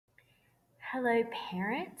Hello,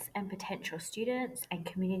 parents and potential students and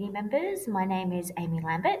community members. My name is Amy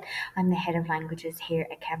Lambert. I'm the Head of Languages here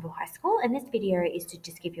at Campbell High School, and this video is to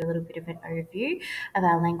just give you a little bit of an overview of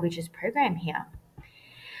our languages program here.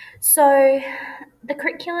 So, the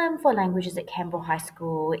curriculum for languages at Campbell High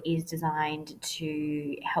School is designed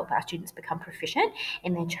to help our students become proficient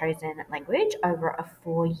in their chosen language over a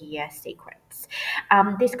 4-year sequence.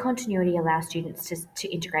 This continuity allows students to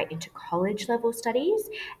integrate into college level studies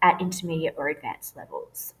at intermediate or advanced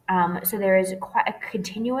levels. So, there is quite a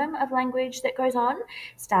continuum of language that goes on,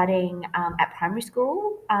 starting at primary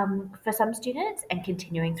school for some students and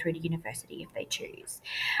continuing through to university if they choose.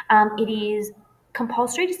 It is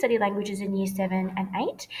compulsory to study languages in Year 7 and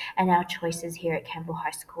 8, and our choices here at Campbell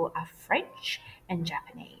High School are French and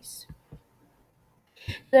Japanese.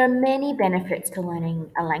 There are many benefits to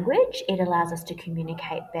learning a language. It allows us to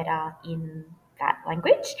communicate better in that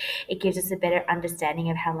language. It gives us a better understanding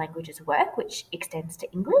of how languages work, which extends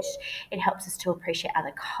to English. It helps us to appreciate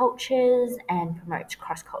other cultures and promotes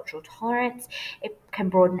cross-cultural tolerance. It can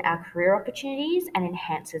broaden our career opportunities and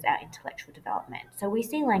enhances our intellectual development. So we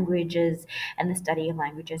see languages and the study of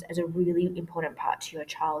languages as a really important part to your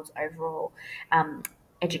child's overall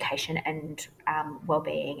education and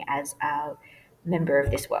well-being as a member of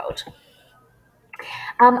this world.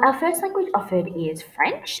 Our first language offered is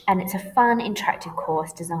French, and it's a fun, interactive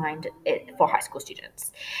course designed for high school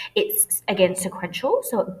students. It's, again, sequential,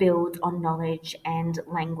 so it builds on knowledge and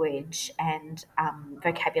language and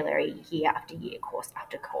vocabulary year after year, course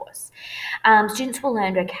after course. Students will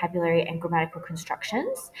learn vocabulary and grammatical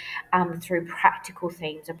constructions through practical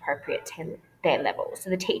themes appropriate to their level.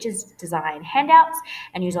 So the teachers design handouts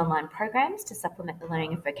and use online programs to supplement the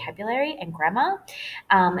learning of vocabulary and grammar.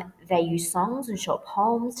 They use songs and short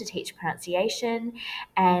poems to teach pronunciation,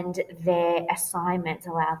 and their assignments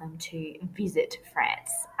allow them to visit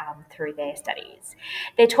France through their studies.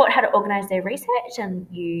 They're taught how to organise their research and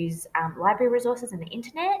use library resources and the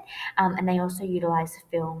internet, and they also utilise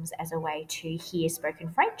films as a way to hear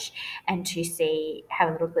spoken French and to have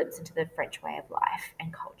a little glimpse into the French way of life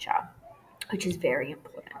and culture, which is very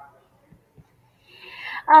important.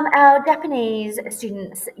 Our Japanese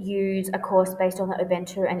students use a course based on the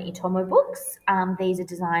Obentu and Itomo books. These are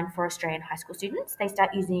designed for Australian high school students. They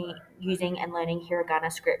start using and learning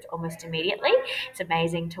hiragana script almost immediately. It's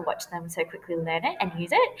amazing to watch them so quickly learn it and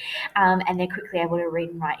use it. And they're quickly able to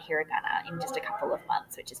read and write hiragana in just a couple of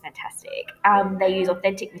months, which is fantastic. They use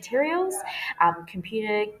authentic materials,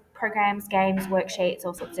 computer programs, games, worksheets,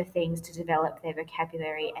 all sorts of things to develop their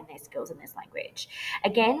vocabulary and their skills in this language.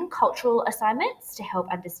 Again, cultural assignments to help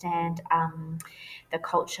understand the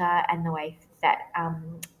culture and the way that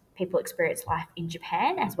people experience life in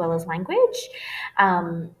Japan, as well as language.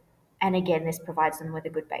 And again, this provides them with a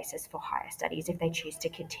good basis for higher studies if they choose to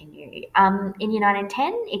continue. In Year 9 and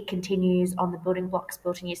 10, it continues on the building blocks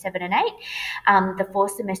built in Year 7 and 8. The 4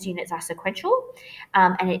 semester units are sequential,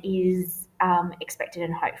 and it is expected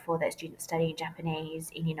and hoped for that students studying Japanese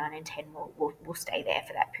in Year 9 and 10 will stay there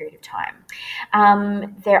for that period of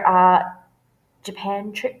time. There are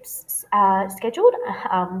Japan trips scheduled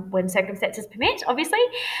when circumstances permit, obviously,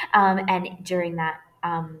 and during that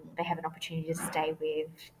they have an opportunity to stay with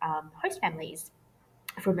host families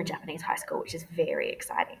from a Japanese high school, which is very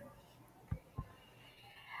exciting.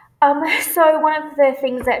 So one of the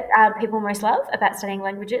things that people most love about studying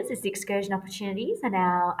languages is the excursion opportunities, and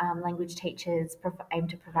our language teachers aim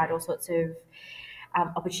to provide all sorts of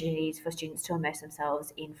opportunities for students to immerse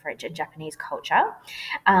themselves in French and Japanese culture.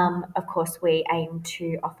 Of course, we aim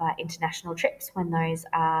to offer international trips when those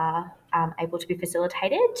are able to be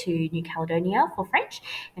facilitated, to New Caledonia for French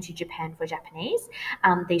and to Japan for Japanese.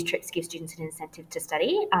 These trips give students an incentive to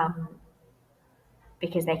study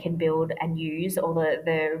because they can build and use all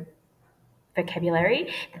the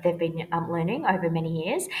vocabulary that they've been learning over many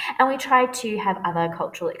years. And we try to have other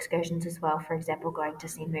cultural excursions as well, for example, going to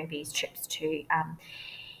see movies, trips to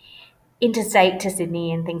interstate to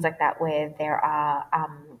Sydney and things like that, where there are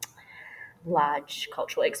large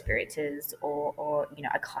cultural experiences or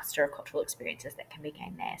a cluster of cultural experiences that can be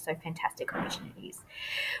gained there. So fantastic opportunities.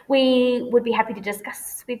 We would be happy to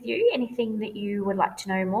discuss with you anything that you would like to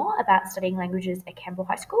know more about studying languages at Campbell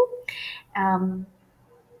High School.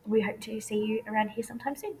 We hope to see you around here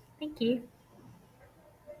sometime soon. Thank you.